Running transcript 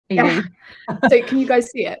Edie. So can you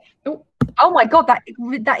guys see it? Oh my God, that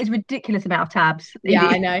is ridiculous amount of tabs. Yeah,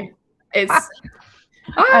 Edie. I know. It's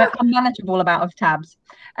unmanageable amount of tabs.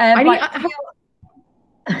 can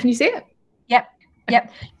you see it?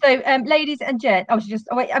 Yep. So, ladies and gents,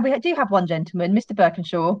 we do have one gentleman, Mr.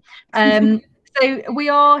 Birkinshaw. So we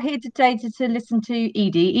are here today to listen to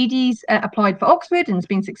Edie. Edie's applied for Oxford and has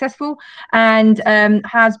been successful, and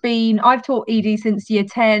I've taught Edie since year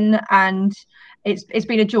 10, and it's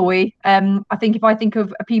been a joy. I think if I think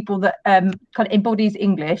of people that kind of embodies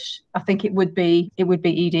English, I think it would be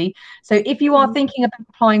Edie. So if you are thinking about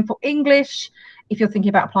applying for English, if you're thinking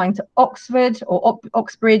about applying to Oxford or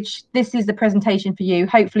Oxbridge, this is the presentation for you.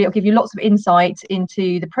 Hopefully it'll give you lots of insight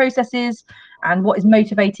into the processes and what is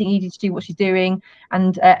motivating Edie to do what she's doing.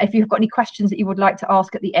 And if you've got any questions that you would like to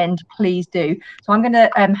ask at the end, please do. So I'm going to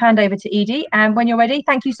hand over to Edie. And when you're ready,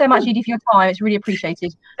 thank you so much, Edie, for your time. It's really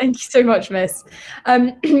appreciated. Thank you so much, Miss.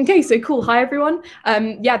 Okay, so cool. Hi, everyone.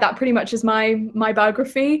 Yeah, that pretty much is my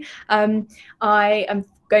biography. I am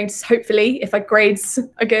going to hopefully, if my grades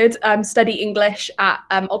are good, study English at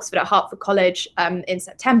Oxford at Hertford College in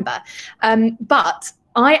September. But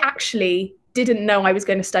I actually didn't know I was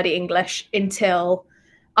going to study English until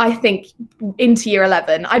I think into year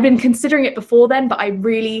 11. I'd been considering it before then, but I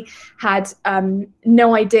really had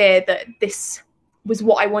no idea that this was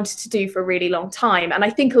what I wanted to do for a really long time. And I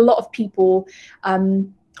think a lot of people are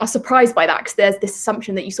surprised by that, because there's this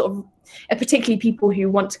assumption that you sort of, particularly people who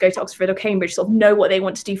want to go to Oxford or Cambridge, sort of know what they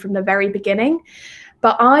want to do from the very beginning.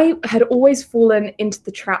 But I had always fallen into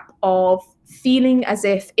the trap of feeling as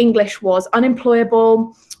if English was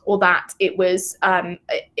unemployable, or that it was,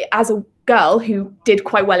 as a girl who did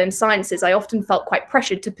quite well in sciences, I often felt quite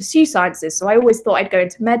pressured to pursue sciences. So I always thought I'd go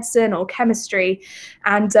into medicine or chemistry.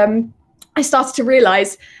 And I started to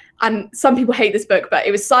realize, and some people hate this book, but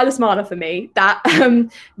it was Silas Marner for me, that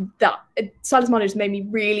Silas Marner just made me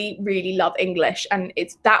really, really love English. And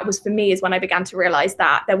that was for me is when I began to realize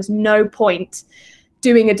that there was no point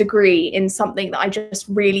doing a degree in something that I just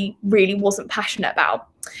really, really wasn't passionate about.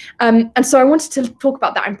 And so I wanted to talk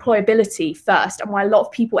about that employability first, and why a lot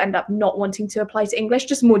of people end up not wanting to apply to English,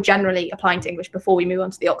 just more generally applying to English before we move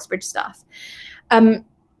on to the Oxbridge stuff.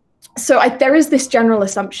 So there is this general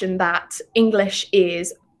assumption that English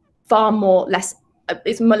is less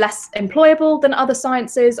employable than other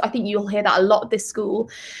sciences. I think you'll hear that a lot at this school,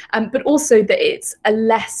 but also that it's a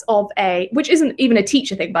less of a, which isn't even a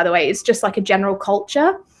teacher thing, by the way, it's just like a general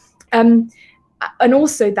culture. And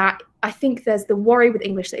also that I think there's the worry with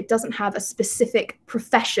English that it doesn't have a specific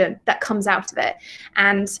profession that comes out of it.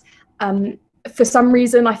 And for some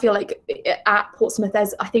reason, I feel like at Portsmouth,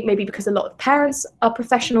 I think maybe because a lot of parents are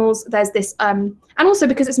professionals, there's this, and also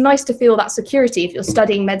because it's nice to feel that security. If you're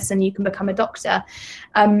studying medicine, you can become a doctor.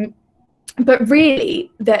 But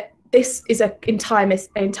really, that this is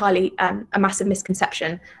entirely a massive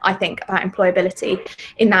misconception, I think, about employability,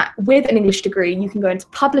 in that with an English degree, you can go into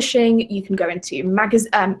publishing, you can go into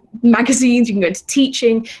magazines, you can go into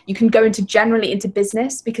teaching, you can go generally into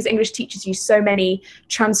business, because English teaches you so many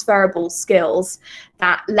transferable skills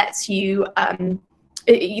that lets you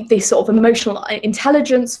this sort of emotional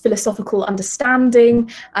intelligence, philosophical understanding,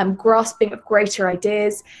 grasping of greater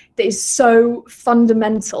ideas, that is so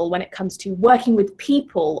fundamental when it comes to working with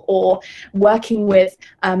people or working with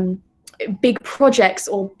big projects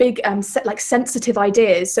or big like sensitive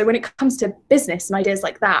ideas. So when it comes to business and ideas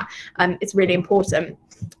like that, it's really important.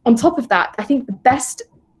 On top of that, I think the best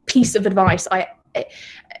piece of advice I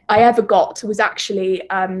ever got was actually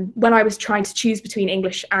when I was trying to choose between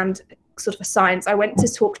English and sort of a science. I went to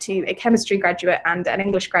talk to a chemistry graduate and an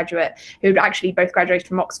English graduate who had actually both graduated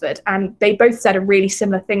from Oxford, and they both said a really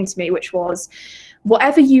similar thing to me, which was,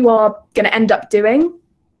 whatever you are going to end up doing,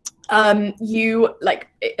 you, like,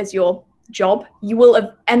 as your job, you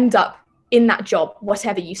will end up in that job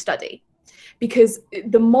whatever you study. Because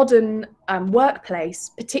the modern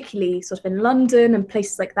workplace, particularly sort of in London and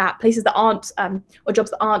places like that, places that aren't, or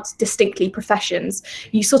jobs that aren't distinctly professions,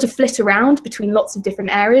 you sort of flit around between lots of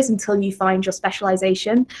different areas until you find your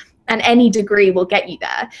specialization, and any degree will get you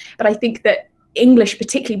there. But I think that English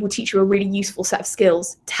particularly will teach you a really useful set of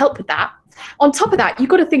skills to help with that. On top of that, you've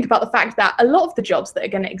got to think about the fact that a lot of the jobs that are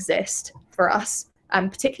going to exist for us,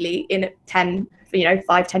 particularly in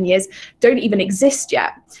 5-10 years, don't even exist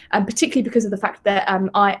yet, particularly because of the fact that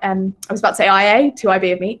I was about to say IA, to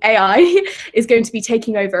IB of me, AI is going to be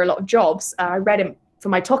taking over a lot of jobs. I read for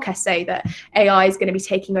my talk essay that AI is going to be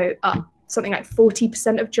taking over something like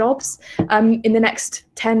 40% of jobs in the next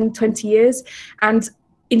 10-20 years. And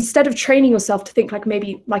instead of training yourself to think like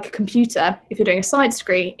maybe like a computer, if you're doing a science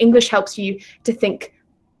degree, English helps you to think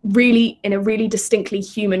really in a really distinctly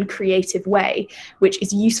human, creative way, which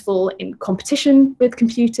is useful in competition with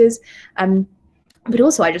computers, but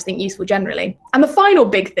also I just think useful generally. And the final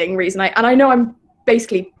big thing reason I know I'm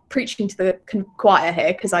basically preaching to the choir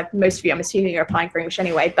here, because most of you, I'm assuming, are applying for English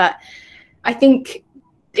anyway, but I think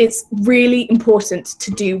it's really important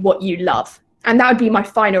to do what you love. And that would be my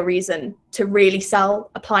final reason to really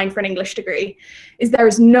sell applying for an English degree, is there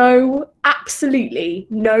is absolutely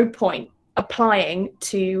no point applying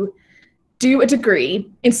to do a degree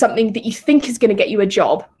in something that you think is going to get you a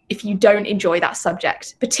job if you don't enjoy that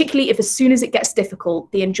subject, particularly if as soon as it gets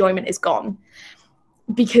difficult, the enjoyment is gone.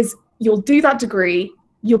 Because you'll do that degree,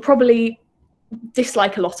 you'll probably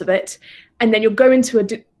dislike a lot of it, and then you'll go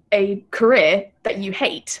into a career that you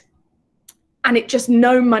hate. And it just,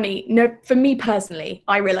 for me personally,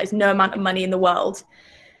 I realize no amount of money in the world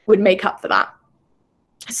would make up for that.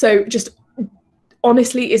 So just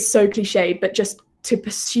honestly, it's so cliche, but just to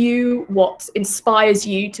pursue what inspires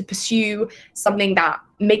you, to pursue something that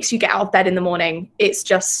makes you get out of bed in the morning, it's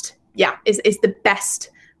just, is the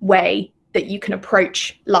best way that you can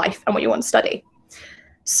approach life and what you want to study.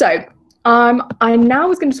 So I now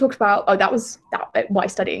was going to talk about, why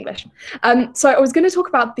study English. So I was going to talk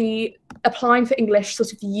about the applying for English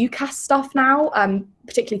sort of UCAS stuff now,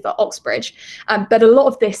 particularly for Oxbridge, but a lot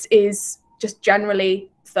of this is just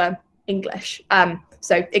generally for English.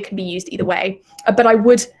 So it can be used either way, but I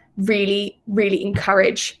would really, really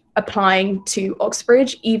encourage applying to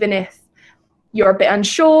Oxbridge, even if you're a bit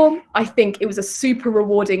unsure. I think it was a super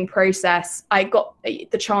rewarding process. I got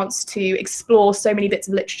the chance to explore so many bits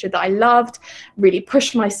of literature that I loved, really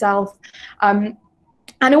push myself.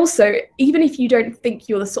 And also, even if you don't think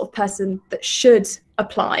you're the sort of person that should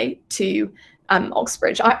apply to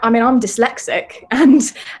Oxbridge, I mean, I'm dyslexic, and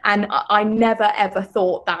I never ever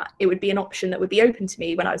thought that it would be an option that would be open to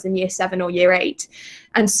me when I was in year 7 or year 8.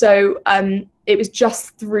 And so it was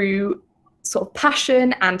just through sort of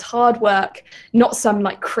passion and hard work, not some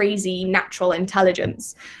like crazy natural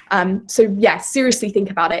intelligence. So yeah, seriously think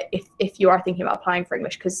about it if you are thinking about applying for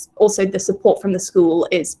English, because also the support from the school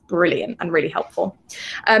is brilliant and really helpful.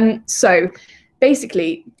 So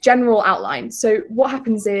basically, general outline. So what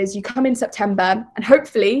happens is you come in September, and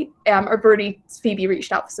hopefully, Phoebe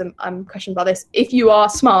reached out for some questions about this. If you are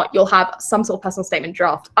smart, you'll have some sort of personal statement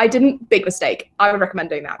draft. I didn't, big mistake. I would recommend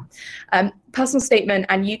doing that. Personal statement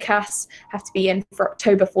and UCAS have to be in for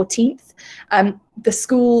October 14th. The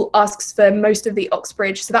school asks for most of the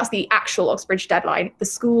Oxbridge, so that's the actual Oxbridge deadline. The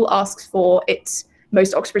school asks for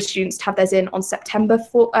most Oxbridge students to have theirs in on September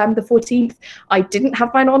the 14th. I didn't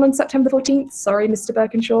have mine on September 14th. Sorry, Mr.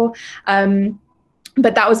 Birkinshaw.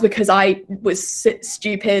 But that was because I was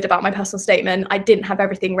stupid about my personal statement. I didn't have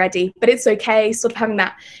everything ready, but it's okay. Sort of having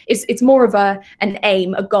that, it's more of an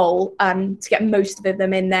aim, a goal, to get most of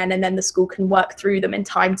them in then, and then the school can work through them in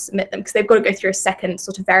time to submit them, because they've got to go through a second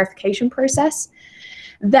sort of verification process.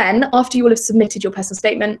 Then, after you will have submitted your personal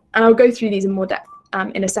statement, and I'll go through these in more depth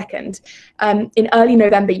in a second, in early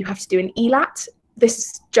November, you have to do an ELAT. This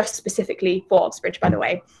is just specifically for Oxbridge, by the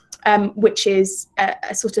way, which is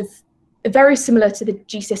a sort of very similar to the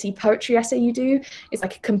GCSE poetry essay you do. It's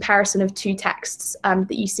like a comparison of 2 texts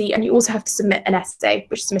that you see, and you also have to submit an essay,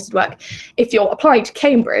 which is submitted work. If you're applying to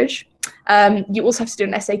Cambridge, you also have to do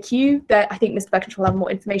an SAQ. That I think Mr. Birkinshaw will have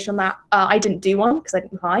more information on that. I didn't do one because I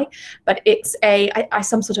didn't apply, but it's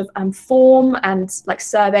some sort of form and like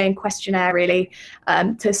survey and questionnaire really,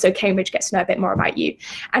 so Cambridge gets to know a bit more about you.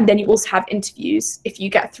 And then you also have interviews if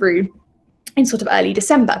you get through in sort of early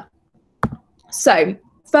December. So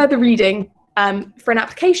further reading for an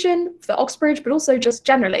application for Oxbridge, but also just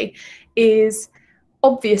generally, is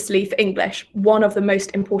obviously for English one of the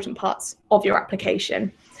most important parts of your application.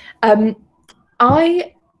 And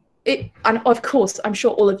of course, I'm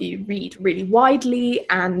sure all of you read really widely,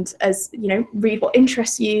 and as you know, read what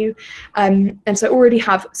interests you, and so already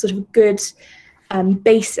have sort of a good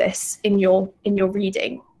basis in your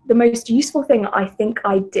reading. The most useful thing I think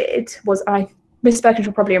I did was Mr.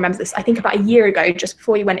 Birkinshaw probably remembers this. I think about a year ago, just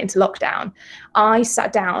before you went into lockdown, I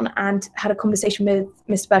sat down and had a conversation with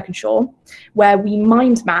Mr. Birkinshaw where we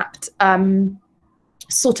mind mapped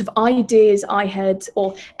sort of ideas I had,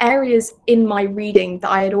 or areas in my reading that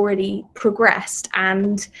I had already progressed,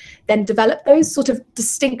 and then developed those sort of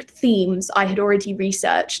distinct themes I had already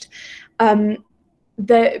researched.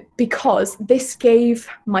 Because this gave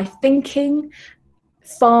my thinking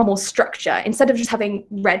far more structure. Instead of just having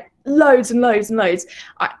read loads and loads and loads,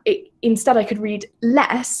 instead I could read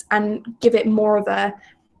less and give it more of a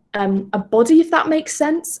body, if that makes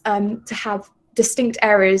sense, to have distinct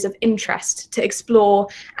areas of interest to explore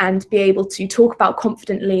and be able to talk about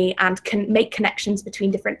confidently and can make connections between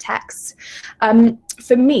different texts.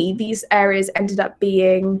 For me, these areas ended up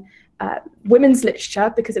being women's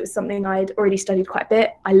literature, because it was something I'd already studied quite a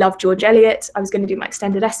bit. I love George Eliot. I was going to do my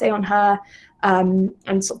extended essay on her, and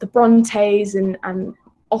sort of the Brontes and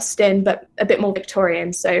Austen, but a bit more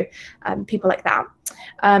Victorian, so people like that.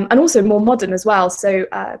 And also more modern as well. So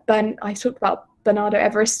I talked about Bernardo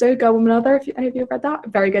Evaristo, Girl, Woman, Other, if any of you have read that.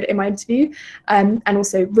 Very good in my interview. And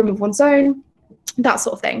also Room of One's Own, that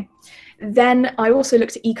sort of thing. Then I also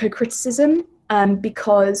looked at eco-criticism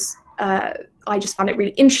because I just found it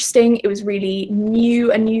really interesting. It was really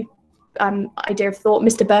new, a new idea of thought.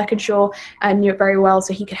 Mr. Birkinshaw knew it very well,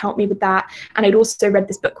 so he could help me with that. And I'd also read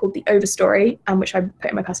this book called The Overstory, which I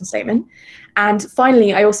put in my personal statement. And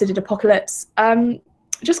finally, I also did Apocalypse,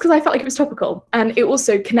 just because I felt like it was topical. And it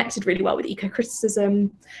also connected really well with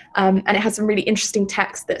eco-criticism, and it had some really interesting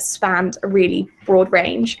texts that spanned a really broad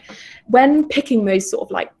range. When picking those sort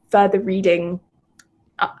of like further reading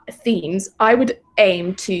themes, I would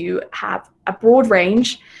aim to have a broad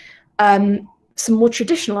range, some more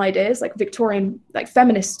traditional ideas like Victorian, like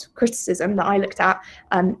feminist criticism that I looked at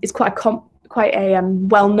is quite a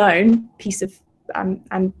well-known piece of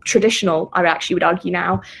and traditional, I actually would argue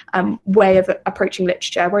now, way of approaching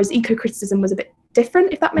literature, whereas eco-criticism was a bit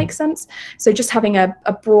different, if that makes sense. So just having a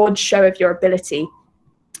broad show of your ability.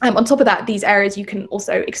 On top of that, these areas you can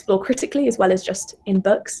also explore critically as well as just in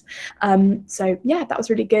books. So yeah, that was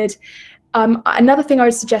really good. Another thing I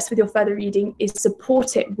would suggest with your further reading is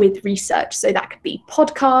support it with research. So that could be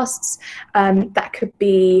podcasts, that could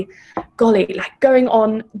be, golly, like going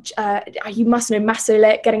on, you must know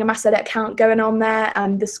Masolit, getting a Masolit account going on there.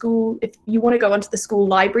 The school, if you want to go onto the school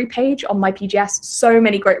library page on my PGS, so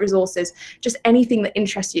many great resources, just anything that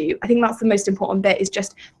interests you. I think that's the most important bit, is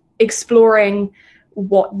just exploring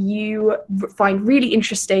what you find really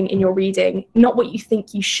interesting in your reading, not what you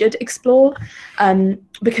think you should explore,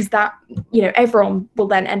 because that, you know, everyone will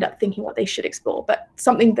then end up thinking what they should explore, but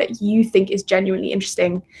something that you think is genuinely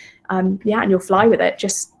interesting, yeah, and you'll fly with it.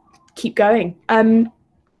 Just keep going.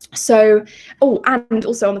 So, and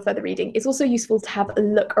also on the further reading, it's also useful to have a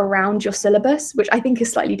look around your syllabus, which I think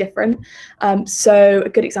is slightly different. So a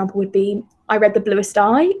good example would be, I read The Bluest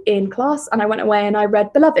Eye in class, and I went away and I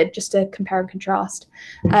read Beloved, just to compare and contrast.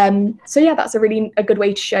 So yeah, that's a good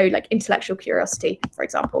way to show like intellectual curiosity, for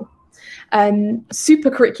example.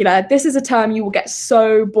 Supercurricular, this is a term you will get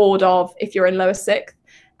so bored of if you're in lower sixth,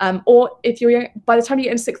 or if you're, by the time you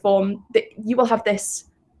get into sixth form, you will have this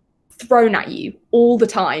thrown at you all the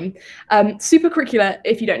time. Supercurricular,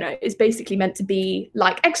 if you don't know, is basically meant to be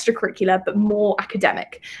like extracurricular, but more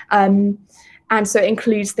academic. And so it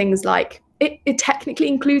includes things like, it technically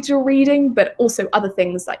includes your reading, but also other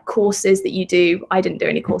things like courses that you do. I didn't do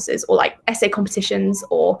any courses, or like essay competitions,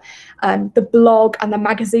 or the blog and the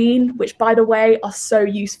magazine, which, by the way, are so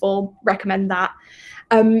useful. Recommend that.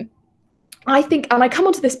 I think, and I come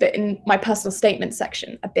onto this bit in my personal statement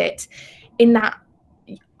section a bit, in that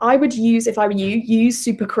I would use, if I were you, use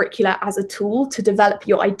supercurricular as a tool to develop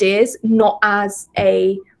your ideas, not as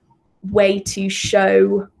a way to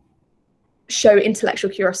show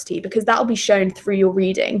intellectual curiosity, because that'll be shown through your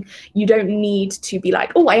reading. You don't need to be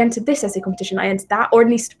like, oh, I entered this essay competition, I entered that, or at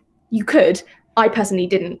least you could. I personally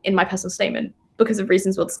didn't in my personal statement because of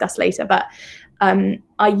reasons we'll discuss later, but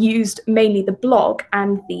I used mainly the blog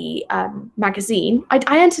and the magazine.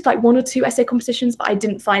 I entered like 1 or 2 essay competitions, but I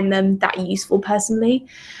didn't find them that useful personally.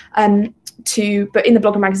 But in the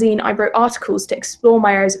blog and magazine, I wrote articles to explore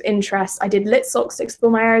my areas of interest. I did lit socks to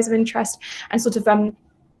explore my areas of interest, and sort of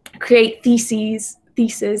create theses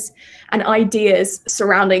and ideas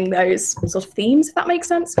surrounding those sort of themes, if that makes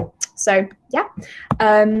sense. So yeah,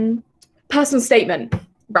 personal statement,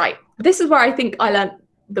 right? This is where I think I learned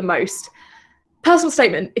the most. Personal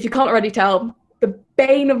statement, if you can't already tell, the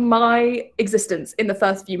bane of my existence in the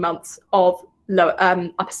first few months of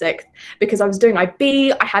upper sixth, because I was doing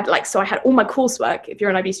IB. I had all my coursework. If you're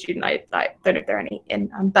an IB student, I don't know if there are any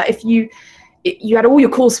in, but if you had all your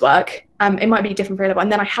coursework, it might be different for A-level,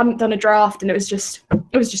 and then I hadn't done a draft, and it was just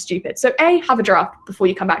stupid. So A, have a draft before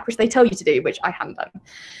you come back, which they tell you to do, which I hadn't done.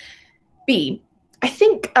 B, I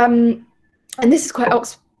think, and this is quite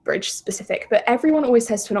Oxbridge specific, but everyone always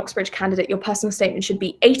says to an Oxbridge candidate, your personal statement should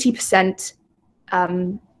be 80%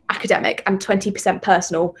 academic and 20%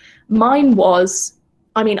 personal. Mine was,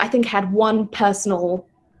 I think I had one personal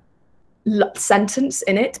sentence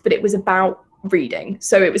in it, but it was about reading.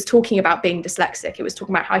 So it was talking about being dyslexic. It was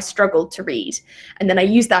talking about how I struggled to read. And then I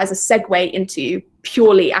used that as a segue into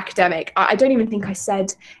purely academic. I don't even think I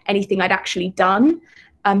said anything I'd actually done.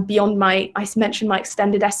 beyond I mentioned my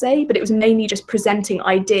extended essay, but it was mainly just presenting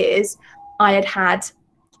ideas I had had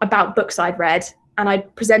about books I'd read, and I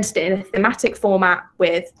presented it in a thematic format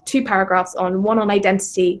with 2 paragraphs on, one on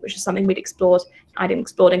identity, which is something I'd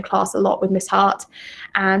explored in class a lot with Miss Hart,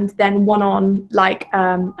 and then one on like,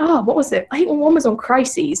 what was it? I think one was on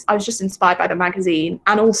crises. I was just inspired by the magazine,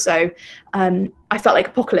 and also I felt like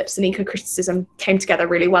apocalypse and eco-criticism came together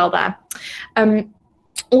really well there.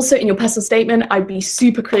 Also, in your personal statement, I'd be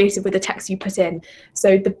super creative with the text you put in.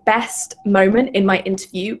 So the best moment in my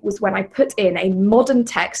interview was when I put in a modern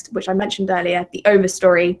text, which I mentioned earlier, the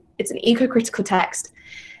Overstory. It's an eco-critical text.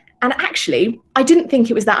 And actually, I didn't think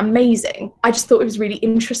it was that amazing. I just thought it was really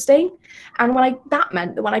interesting. And that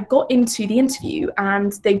meant that when I got into the interview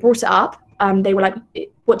and they brought it up, they were like,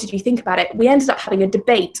 what did you think about it? We ended up having a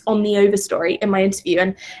debate on the Overstory in my interview,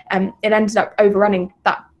 and it ended up overrunning.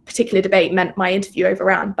 That particular debate meant my interview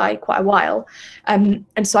overran by quite a while. And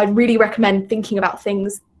so I'd really recommend thinking about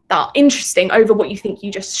things that are interesting over what you think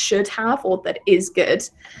you just should have, or that is good,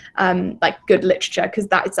 like good literature, because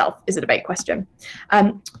that itself is a debate question.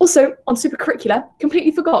 Also, on supercurricular,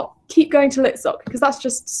 completely forgot, keep going to LitSoc, because that's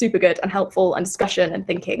just super good and helpful, and discussion and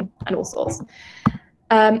thinking and all sorts.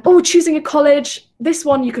 Choosing a college. This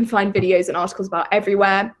one you can find videos and articles about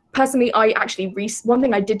everywhere. Personally, one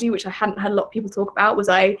thing I did do, which I hadn't heard a lot of people talk about, was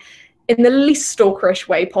I, in the least stalkerish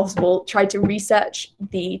way possible, tried to research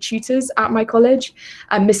the tutors at my college.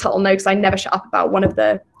 Miss Hart will know, because I never shut up about one of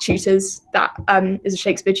the tutors that is a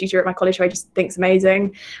Shakespeare tutor at my college, who I just think is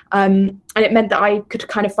amazing. And it meant that I could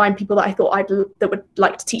kind of find people that I thought that would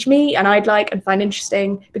like to teach me, and I'd like and find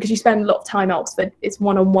interesting, because you spend a lot of time at Oxford. It's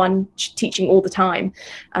one-on-one teaching all the time.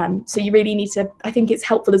 So you really need to, I think it's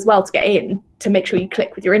helpful as well to get in, to make sure you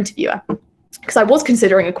click with your interviewer. Because I was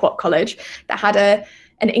considering a college that had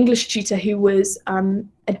an English tutor who was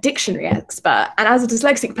a dictionary expert. And as a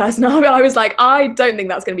dyslexic person, I was like, I don't think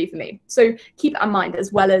that's going to be for me. So keep that in mind,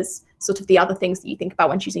 as well as sort of the other things that you think about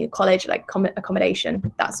when choosing a college, like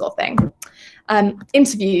accommodation, that sort of thing.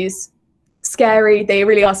 Interviews, scary. They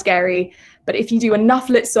really are scary. But if you do enough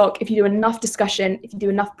LitSoc, if you do enough discussion, if you do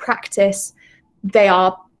enough practice, they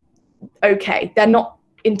are okay. They're not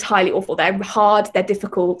entirely awful. They're hard. They're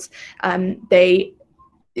difficult. By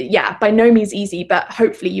no means easy, but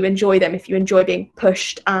hopefully you enjoy them if you enjoy being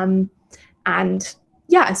pushed, and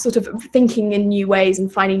sort of thinking in new ways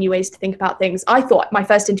and finding new ways to think about things. I thought my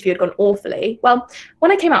first interview had gone awfully. Well,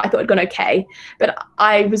 when I came out, I thought it had gone okay, but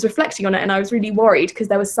I was reflecting on it and I was really worried, because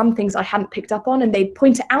there were some things I hadn't picked up on, and they'd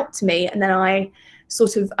point it out to me, and then I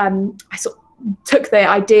sort of took the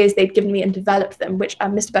ideas they'd given me and developed them, which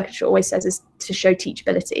Mr. Birkinshaw always says is to show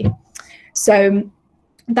teachability. So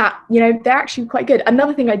that, they're actually quite good.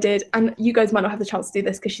 Another thing I did, and you guys might not have the chance to do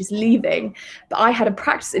this because she's leaving, but I had a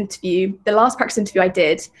practice interview. The last practice interview I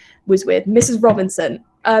did was with Mrs. Robinson.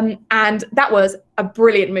 And that was a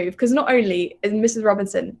brilliant move, because not only is Mrs.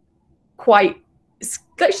 Robinson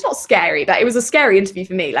she's not scary, but it was a scary interview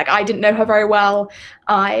for me. Like, I didn't know her very well.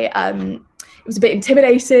 It was a bit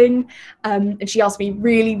intimidating, and she asked me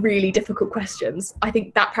really, really difficult questions. I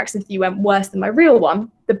think that practice interview went worse than my real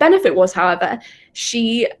one. The benefit was, however,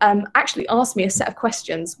 she actually asked me a set of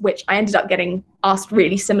questions, which I ended up getting asked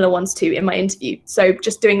really similar ones to in my interview. So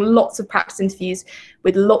just doing lots of practice interviews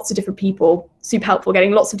with lots of different people, super helpful,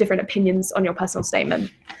 getting lots of different opinions on your personal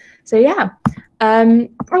statement. So yeah,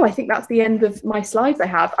 I think that's the end of my slides I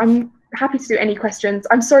have. I'm happy to do any questions.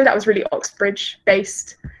 I'm sorry that was really Oxbridge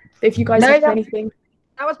based. If you guys have anything.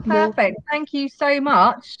 That was perfect. More. Thank you so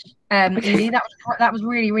much, Edie. That was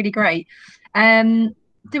really, really great.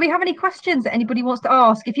 Do we have any questions that anybody wants to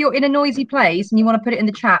ask? If you're in a noisy place and you want to put it in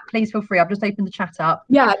the chat, please feel free. I've just opened the chat up.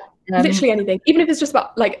 Yeah, literally anything. Even if it's just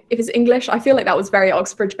about, like, if it's English, I feel like that was very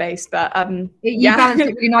Oxbridge based, but you balanced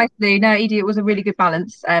it really nicely. No, Edie, it was a really good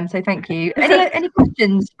balance. So thank you. Any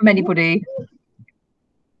questions from anybody?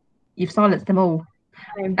 You've silenced them all.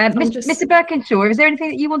 Mr. Birkinshaw, is there anything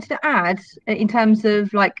that you wanted to add in terms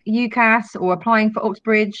of like UCAS or applying for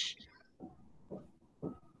Oxbridge?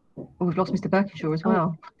 Oh, we've lost Mr. Birkinshaw as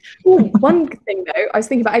well. One thing though, I was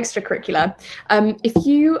thinking about extracurricular. If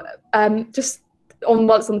you just on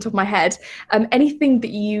what's on the top of my head, anything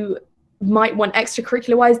that you might want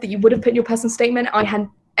extracurricular wise that you would have put in your personal statement, I had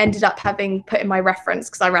ended up having put in my reference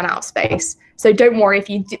because I ran out of space. So don't worry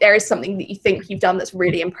if there is something that you think you've done that's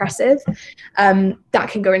really impressive, that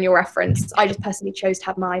can go in your reference. I just personally chose to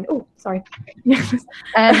have mine. Oh, sorry.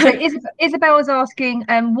 So Isabel is asking,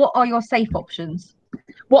 what are your safe options?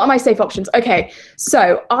 What are my safe options? Okay,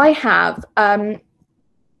 so I have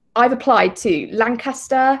I've applied to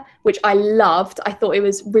Lancaster, which I loved. I thought it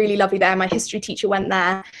was really lovely there. My history teacher went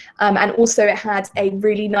there. And also it had a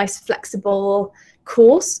really nice flexible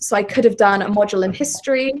course. So I could have done a module in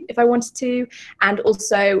history if I wanted to, and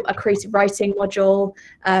also a creative writing module,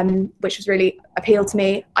 which was really appealed to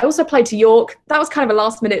me. I also applied to York. That was kind of a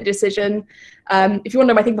last minute decision. If you want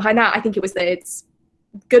to know my thing behind that, I think it was that it's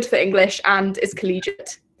good for English and it's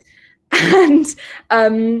collegiate.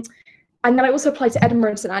 And then I also applied to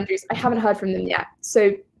Edinburgh and St Andrews. I haven't heard from them yet.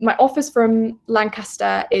 So my offers from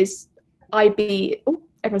Lancaster is IB. Oh,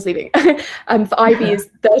 everyone's leaving. For IB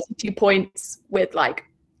is 32 points with like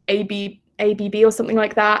ABB or something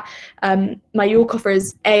like that. My York offer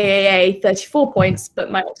is AAA, 34 points,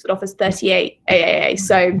 but my Oxford offer is 38 AAA.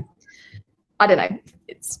 So I don't know.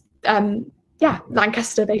 It's yeah,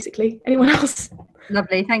 Lancaster basically. Anyone else?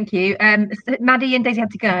 Lovely, thank you. Maddie and Daisy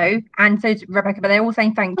had to go, and so did Rebecca, but they're all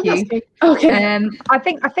saying thank you. Okay. I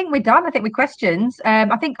think we're done. I think with questions.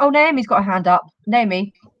 I think Naomi's got a hand up.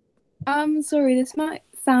 Naomi. Sorry, this might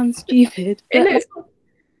sound stupid, but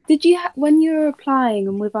did you when you were applying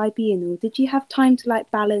and with IB and all, did you have time to like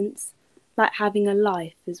balance like having a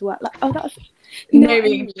life as well? Like, oh, that's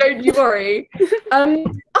Naomi, don't you worry. I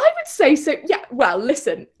would say so. Yeah. Well,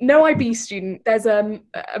 listen, no IB student. There's a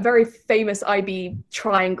very famous IB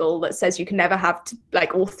triangle that says you can never have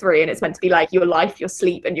like all three, and it's meant to be like your life, your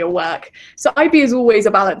sleep, and your work. So IB is always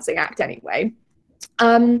a balancing act anyway.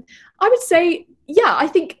 I would say, yeah. I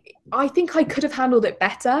think I could have handled it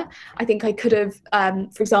better. I think I could have,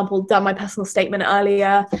 for example, done my personal statement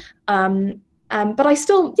earlier. But I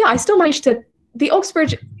still managed to. The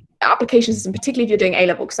Oxford application system, particularly if you're doing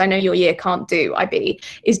A-level, because I know your year can't do IB,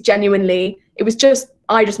 is genuinely,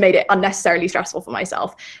 I just made it unnecessarily stressful for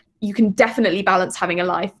myself. You can definitely balance having a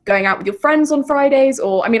life, going out with your friends on Fridays,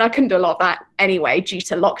 or, I mean, I couldn't do a lot of that anyway due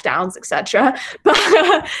to lockdowns, etc.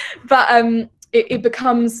 But it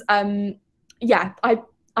becomes, yeah,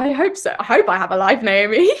 I hope so. I hope I have a life,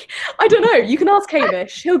 Naomi. I don't know. You can ask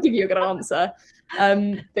Hamish. He'll give you a good answer.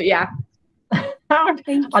 But yeah.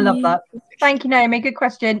 I love that. Thank you, Naomi. Good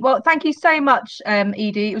question. Well, thank you so much,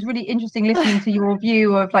 Edie. It was really interesting listening to your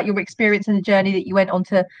view of like your experience and the journey that you went on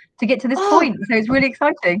to get to this point. So it's really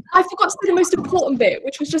exciting. I forgot to say the most important bit,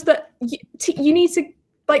 which was just that you need to,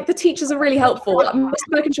 like, the teachers are really helpful. Like, Mr.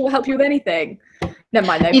 Birkinshaw will help you with anything. Never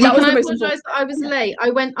mind though. Edie, that was can the I most apologise that I was late? I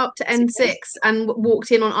went up to N6 and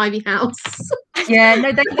walked in on Ivy House. Yeah,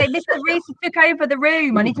 no, Mr. Reese took over the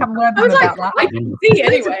room. I need to have a word with him about that. I can see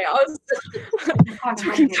anyway. I was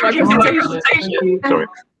talking to my presentation. Sorry.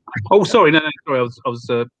 Oh, sorry. No, sorry. I was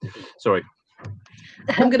sorry.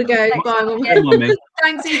 I'm gonna go. Bye.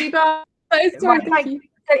 Thanks, Edie. Bye. Sorry, thank you.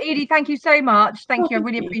 So, Edie, thank you so much. Thank you. I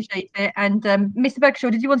really appreciate it. And Mr.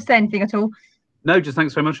 Birkinshaw, did you want to say anything at all? No, just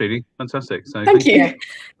thanks very much, Edie. Fantastic. So thank you. It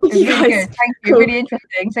was really good. Thank you. Cool. Really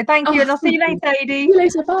interesting. So thank you, and I'll see you later, Edie. See you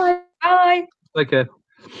later. Bye. Bye. Take care.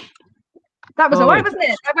 That was all right, wasn't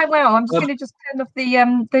it? That went well. I'm just going to turn off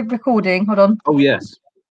the recording. Hold on. Oh yes.